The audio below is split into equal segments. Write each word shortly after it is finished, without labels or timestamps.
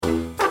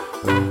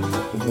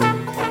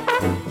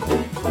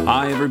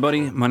Hi,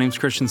 everybody. My name's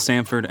Christian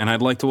Sanford, and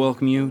I'd like to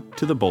welcome you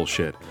to The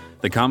Bullshit,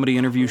 the comedy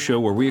interview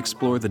show where we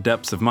explore the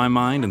depths of my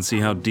mind and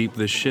see how deep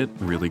this shit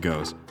really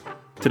goes.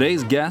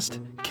 Today's guest,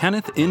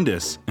 Kenneth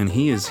Indus, and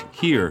he is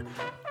here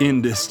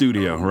in this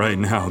studio right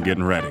now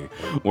getting ready.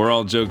 We're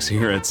all jokes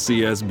here at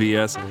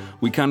CSBS.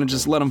 We kind of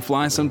just let them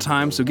fly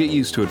sometimes, so get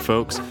used to it,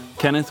 folks.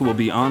 Kenneth will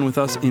be on with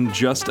us in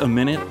just a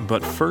minute,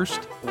 but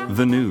first,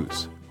 the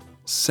news.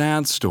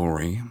 Sad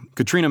story.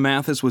 Katrina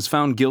Mathis was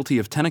found guilty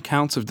of 10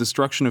 accounts of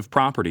destruction of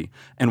property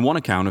and 1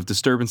 account of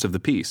disturbance of the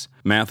peace.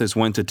 Mathis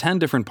went to 10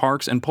 different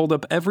parks and pulled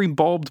up every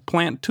bulbed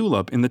plant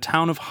tulip in the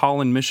town of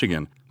Holland,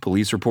 Michigan.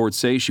 Police reports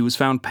say she was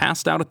found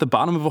passed out at the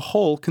bottom of a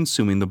hole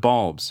consuming the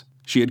bulbs.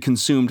 She had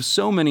consumed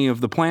so many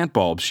of the plant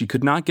bulbs she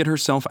could not get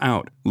herself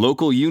out.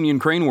 Local union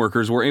crane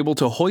workers were able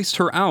to hoist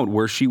her out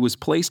where she was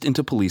placed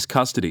into police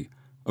custody.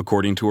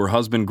 According to her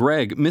husband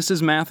Greg,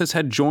 Mrs. Mathis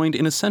had joined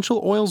an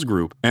essential oils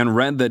group and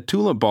read that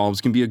tulip bulbs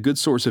can be a good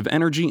source of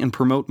energy and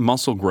promote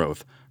muscle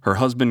growth. Her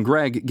husband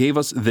Greg gave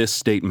us this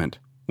statement.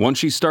 Once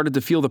she started to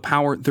feel the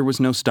power, there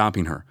was no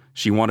stopping her.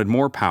 She wanted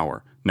more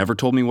power. Never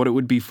told me what it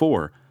would be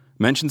for.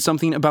 Mentioned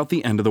something about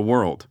the end of the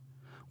world.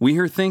 We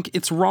here think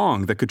it's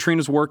wrong that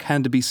Katrina's work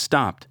had to be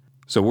stopped.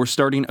 So we're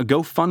starting a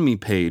GoFundMe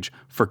page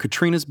for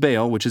Katrina's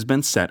bail, which has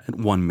been set at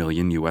 $1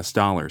 million.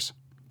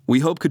 We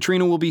hope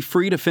Katrina will be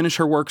free to finish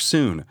her work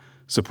soon.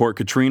 Support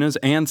Katrina's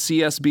and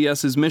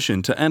CSBS's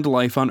mission to end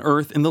life on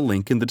Earth in the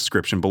link in the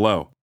description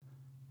below.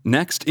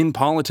 Next, in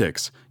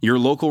politics, your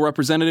local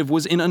representative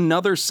was in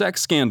another sex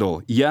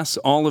scandal. Yes,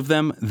 all of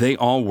them, they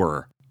all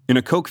were. In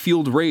a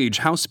coke-fueled rage,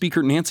 House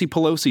Speaker Nancy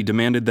Pelosi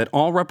demanded that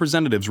all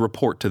representatives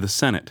report to the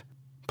Senate.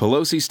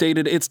 Pelosi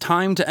stated it's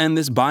time to end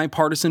this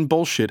bipartisan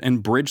bullshit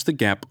and bridge the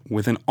gap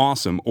with an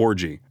awesome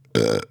orgy.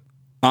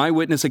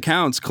 Eyewitness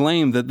accounts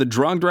claim that the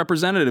drugged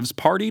representatives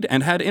partied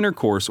and had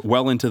intercourse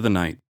well into the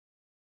night.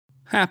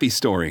 Happy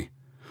story.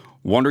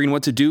 Wondering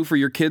what to do for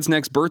your kid's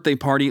next birthday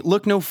party?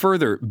 Look no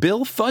further.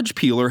 Bill Fudge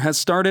Peeler has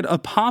started a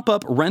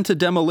pop-up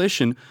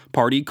rent-a-demolition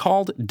party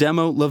called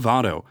Demo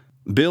Lovato.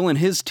 Bill and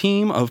his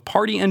team of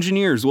party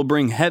engineers will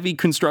bring heavy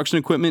construction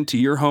equipment to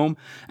your home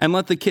and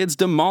let the kids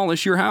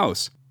demolish your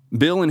house.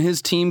 Bill and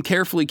his team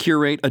carefully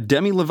curate a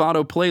Demi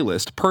Lovato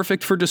playlist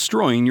perfect for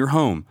destroying your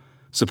home.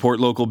 Support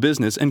local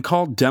business and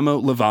call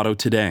Demo Lovato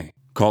today.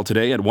 Call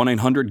today at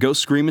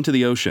 1-800-GO-SCREAM into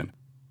the ocean.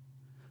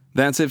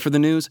 That's it for the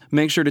news.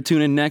 Make sure to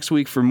tune in next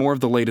week for more of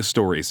the latest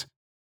stories.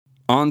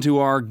 On to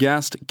our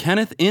guest,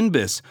 Kenneth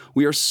Indus.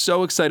 We are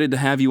so excited to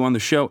have you on the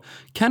show.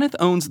 Kenneth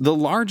owns the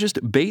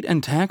largest bait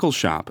and tackle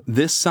shop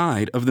this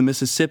side of the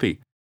Mississippi.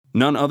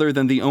 None other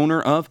than the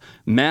owner of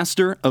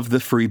Master of the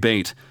Free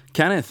Bait.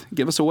 Kenneth,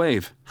 give us a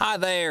wave. Hi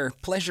there.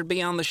 Pleasure to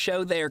be on the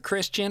show there,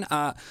 Christian.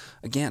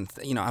 Again,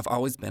 I've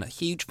always been a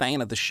huge fan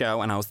of the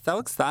show, and I was so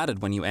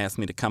excited when you asked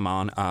me to come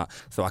on.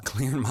 So I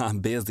cleared my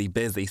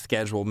busy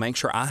schedule, make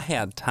sure I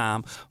had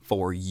time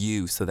for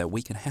you so that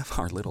we can have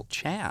our little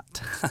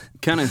chat.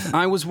 Kenneth,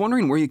 I was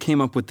wondering where you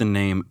came up with the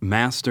name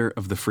Master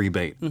of the Free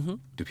Bait. Mm-hmm.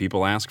 Do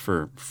people ask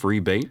for free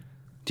bait?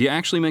 Do you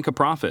actually make a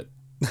profit?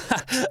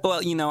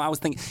 Well, I was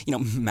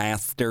thinking,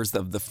 masters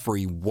of the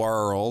free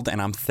world,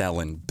 and I'm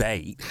selling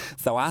bait.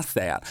 So I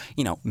said,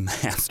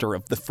 master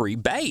of the free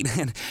bait.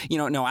 And,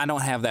 no, I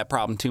don't have that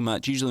problem too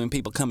much. Usually when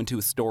people come into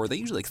a store, they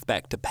usually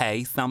expect to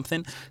pay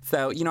something.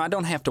 So, I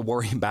don't have to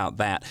worry about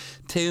that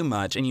too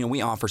much. And,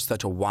 we offer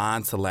such a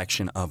wide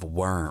selection of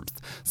worms.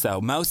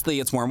 So mostly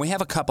it's worm. We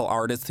have a couple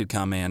artists who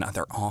come in.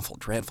 They're awful,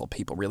 dreadful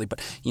people, really.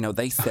 But,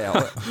 they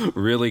sell.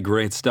 Really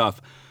great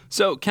stuff.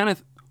 So,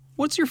 Kenneth,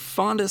 what's your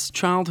fondest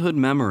childhood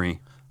memory?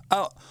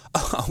 Oh,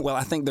 well,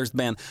 I think there's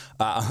been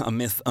a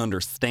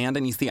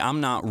misunderstanding. You see, I'm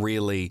not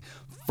really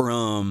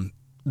from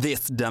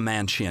this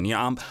dimension.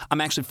 I'm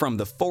actually from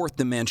the 4th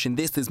dimension.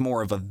 This is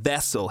more of a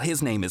vessel.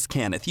 His name is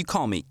Kenneth. You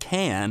call me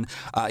Ken.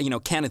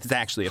 Kenneth is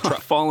actually a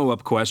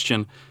follow-up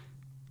question.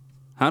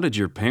 How did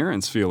your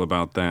parents feel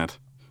about that?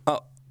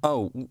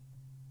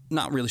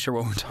 Not really sure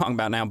what we're talking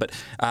about now, but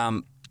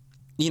I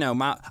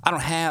don't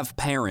have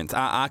parents.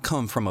 I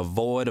come from a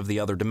void of the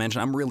other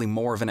dimension. I'm really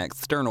more of an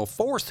external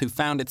force who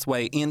found its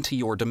way into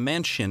your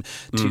dimension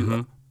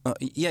to,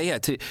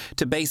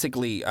 to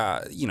basically,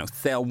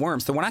 sell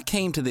worms. So when I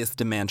came to this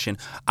dimension,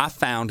 I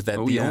found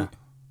that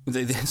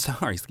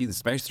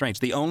it's very strange.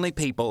 The only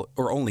people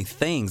or only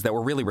things that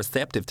were really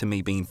receptive to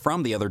me being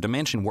from the other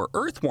dimension were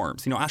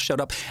earthworms. I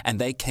showed up and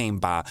they came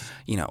by,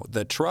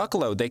 the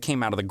truckload. They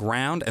came out of the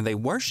ground and they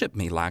worshiped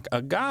me like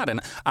a god.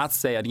 And I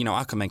said,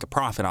 I could make a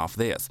profit off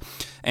this.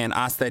 And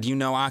I said,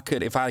 I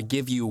could, if I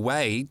give you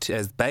away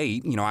as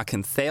bait, I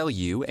can sell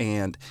you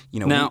and,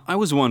 Now, I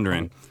was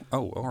wondering,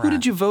 all right. Who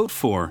did you vote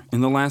for in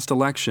the last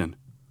election?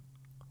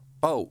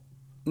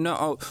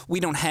 No, we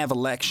don't have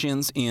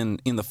elections in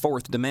the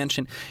 4th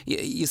dimension.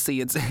 You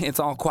see, it's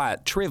all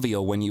quite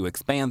trivial when you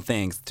expand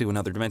things to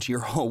another dimension.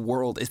 Your whole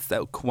world is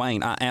so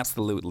quaint. I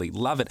absolutely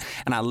love it.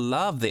 And I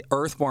love the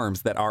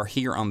earthworms that are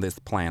here on this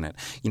planet.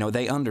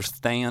 They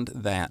understand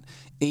that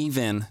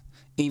even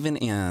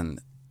in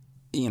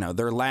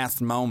their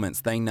last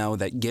moments, they know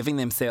that giving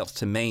themselves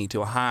to me,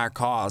 to a higher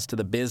cause, to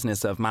the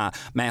business of my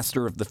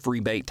master of the free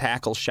bait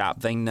tackle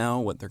shop, they know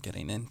what they're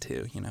getting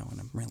into, and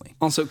I'm really...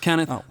 Also,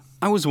 Kenneth,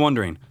 I was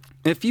wondering,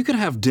 if you could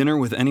have dinner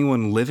with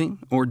anyone living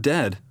or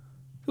dead,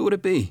 who would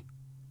it be?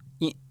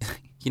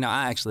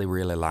 I actually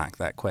really like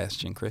that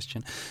question,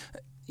 Christian.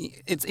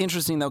 It's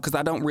interesting, though, because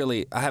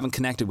I haven't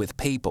connected with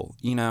people,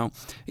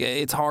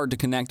 It's hard to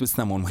connect with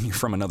someone when you're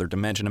from another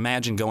dimension.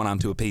 Imagine going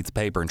onto a piece of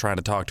paper and trying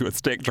to talk to a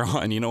stick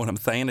drawing, you know what I'm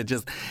saying?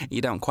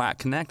 You don't quite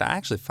connect. I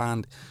actually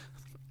find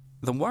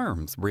the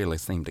worms really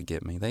seem to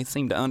get me. They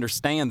seem to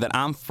understand that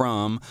I'm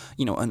from,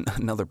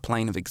 another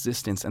plane of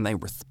existence, and they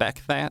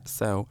respect that,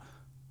 so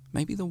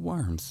maybe the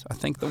worms. I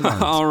think the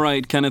worms. All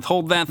right, Kenneth,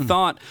 hold that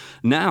thought.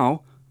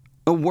 Now,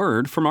 a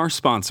word from our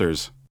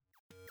sponsors.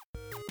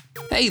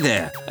 Hey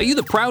there! Are you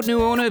the proud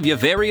new owner of your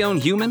very own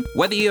human?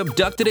 Whether you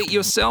abducted it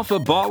yourself or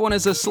bought one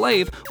as a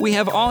slave, we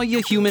have all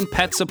your human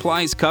pet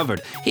supplies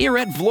covered. Here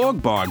at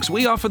Vlogbogs,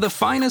 we offer the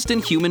finest in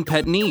human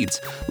pet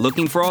needs.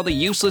 Looking for all the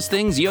useless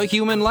things your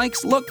human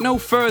likes? Look no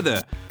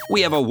further.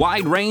 We have a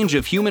wide range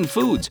of human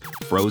foods.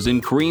 Frozen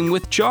cream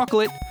with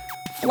chocolate,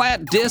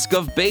 flat disc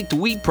of baked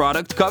wheat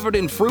product covered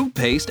in fruit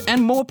paste,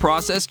 and more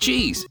processed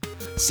cheese.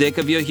 Sick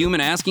of your human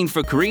asking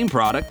for cream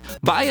product?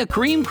 Buy a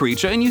cream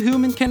creature and your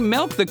human can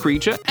milk the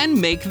creature and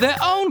make their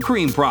own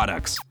cream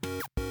products.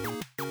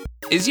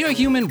 Is your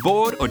human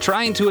bored or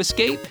trying to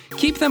escape?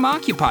 Keep them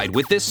occupied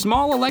with this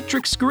small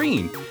electric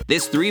screen.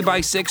 This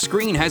 3x6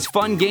 screen has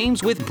fun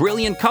games with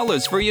brilliant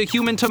colors for your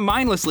human to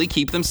mindlessly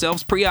keep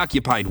themselves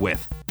preoccupied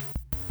with.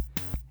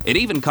 It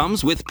even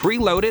comes with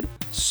preloaded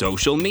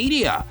social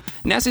media,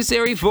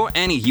 necessary for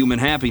any human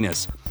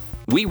happiness.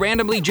 We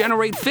randomly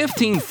generate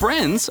 15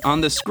 friends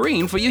on the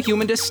screen for your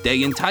human to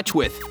stay in touch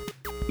with.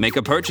 Make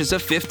a purchase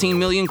of 15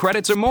 million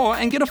credits or more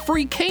and get a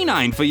free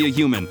canine for your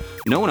human,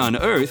 known on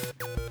Earth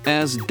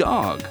as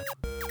Dog.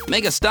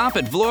 Make a stop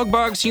at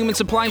Vlogbogs Human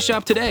Supply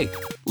Shop today.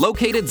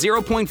 Located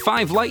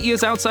 0.5 light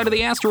years outside of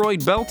the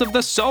asteroid belt of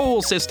the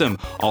Sol System.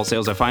 All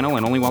sales are final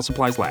and only while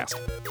supplies last.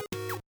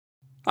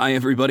 Hi,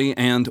 everybody,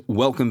 and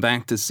welcome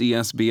back to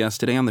CSBS.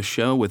 Today on the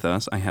show with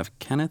us, I have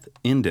Kenneth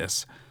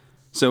Indis.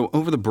 So,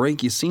 over the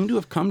break, you seem to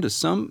have come to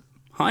some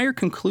higher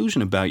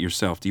conclusion about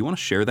yourself. Do you want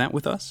to share that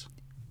with us?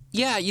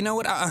 Yeah, you know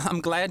what? I'm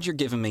glad you're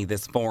giving me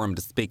this forum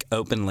to speak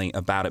openly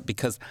about it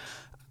because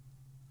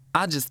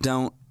I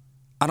don't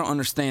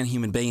understand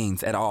human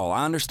beings at all.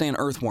 I understand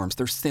earthworms.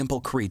 They're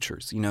simple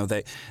creatures.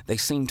 They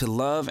seem to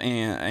love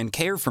and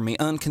care for me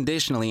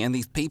unconditionally. And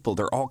these people,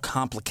 they're all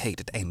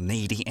complicated and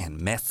needy and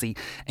messy.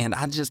 And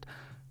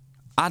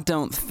I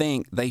don't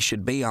think they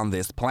should be on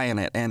this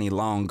planet any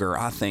longer.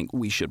 I think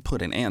we should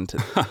put an end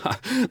to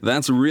it.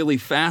 That's really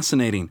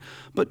fascinating.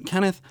 But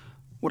Kenneth,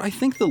 what I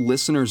think the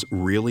listeners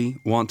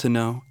really want to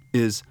know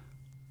is,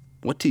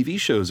 what TV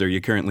shows are you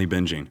currently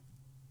binging?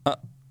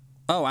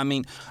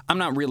 I'm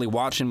not really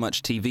watching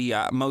much TV.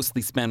 I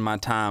mostly spend my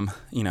time,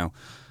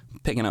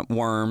 picking up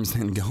worms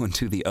and going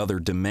to the other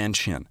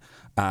dimension.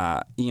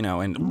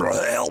 And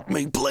help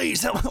me,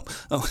 please.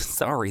 Oh,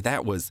 sorry,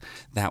 that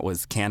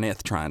was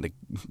Kenneth trying to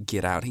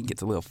get out. He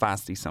gets a little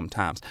feisty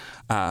sometimes.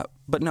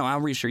 But no,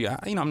 I'll reassure you,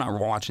 I'm not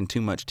watching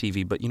too much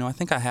TV, but, I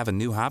think I have a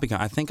new hobby.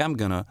 I think I'm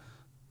going to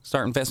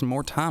start investing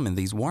more time in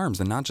these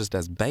worms and not just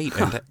as bait.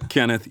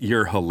 Kenneth,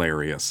 you're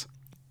hilarious.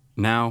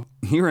 Now,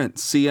 here at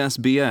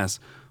CSBS,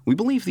 we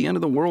believe the end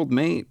of the world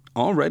may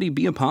already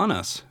be upon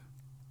us.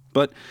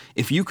 But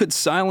if you could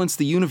silence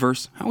the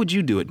universe, how would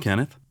you do it,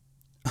 Kenneth?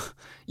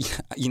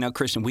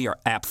 Christian, we are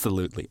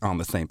absolutely on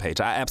the same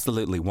page. I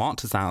absolutely want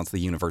to silence the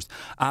universe.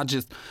 I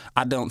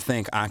don't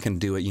think I can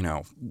do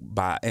it,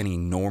 by any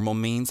normal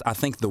means. I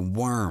think the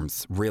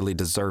worms really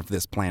deserve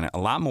this planet a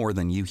lot more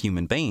than you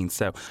human beings.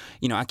 So,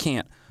 I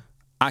can't,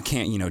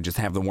 just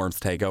have the worms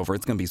take over.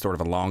 It's going to be sort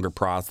of a longer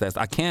process.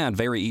 I can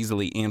very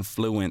easily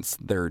influence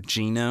their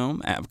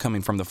genome.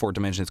 Coming from the fourth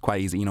dimension, it's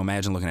quite easy.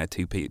 Imagine looking at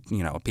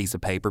a piece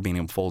of paper, being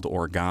able to fold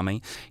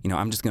origami.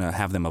 I'm just going to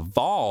have them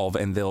evolve,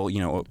 and they'll,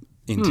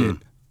 into...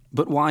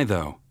 But why,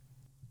 though?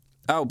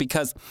 Oh,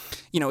 because,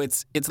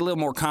 it's a little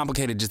more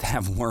complicated just to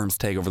have worms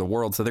take over the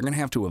world. So they're going to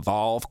have to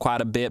evolve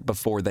quite a bit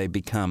before they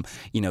become,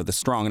 the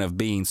strong enough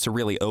beings to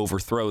really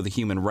overthrow the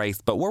human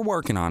race. But we're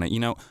working on it.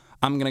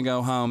 I'm going to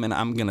go home and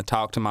I'm going to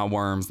talk to my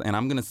worms and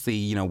I'm going to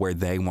see, where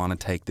they want to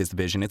take this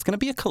vision. It's going to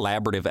be a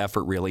collaborative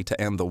effort, really,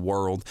 to end the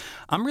world.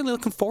 I'm really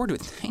looking forward to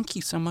it. Thank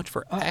you so much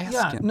for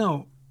asking.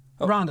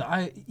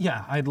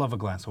 Rhonda, I'd love a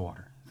glass of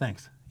water.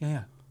 Thanks.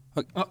 Yeah.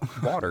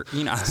 Water.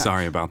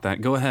 Sorry about that.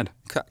 Go ahead.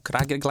 Could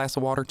I get a glass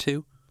of water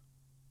too?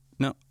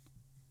 No.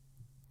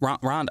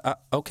 Ron,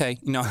 okay.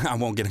 I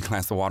won't get a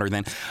glass of water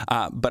then.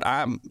 But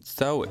I'm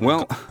so...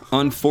 Well,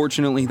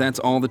 unfortunately, that's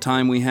all the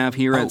time we have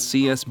here at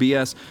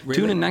CSBS. Really?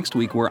 Tune in next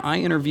week where I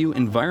interview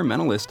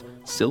environmentalist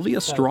Sylvia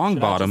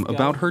Strongbottom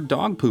about her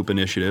dog poop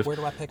initiative,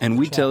 and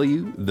we tell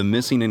you the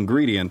missing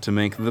ingredient to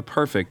make the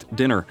perfect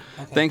dinner.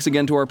 Okay. Thanks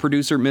again to our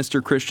producer,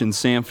 Mr. Christian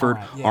Sanford,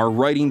 our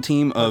writing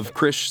team of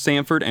Chris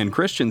Sanford and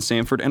Christian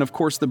Sanford, and of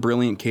course the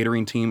brilliant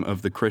catering team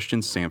of the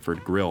Christian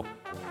Sanford Grill.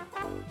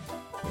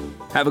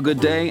 Have a good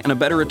day and a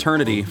better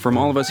eternity from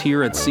all of us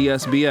here at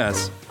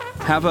CSBS.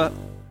 Have a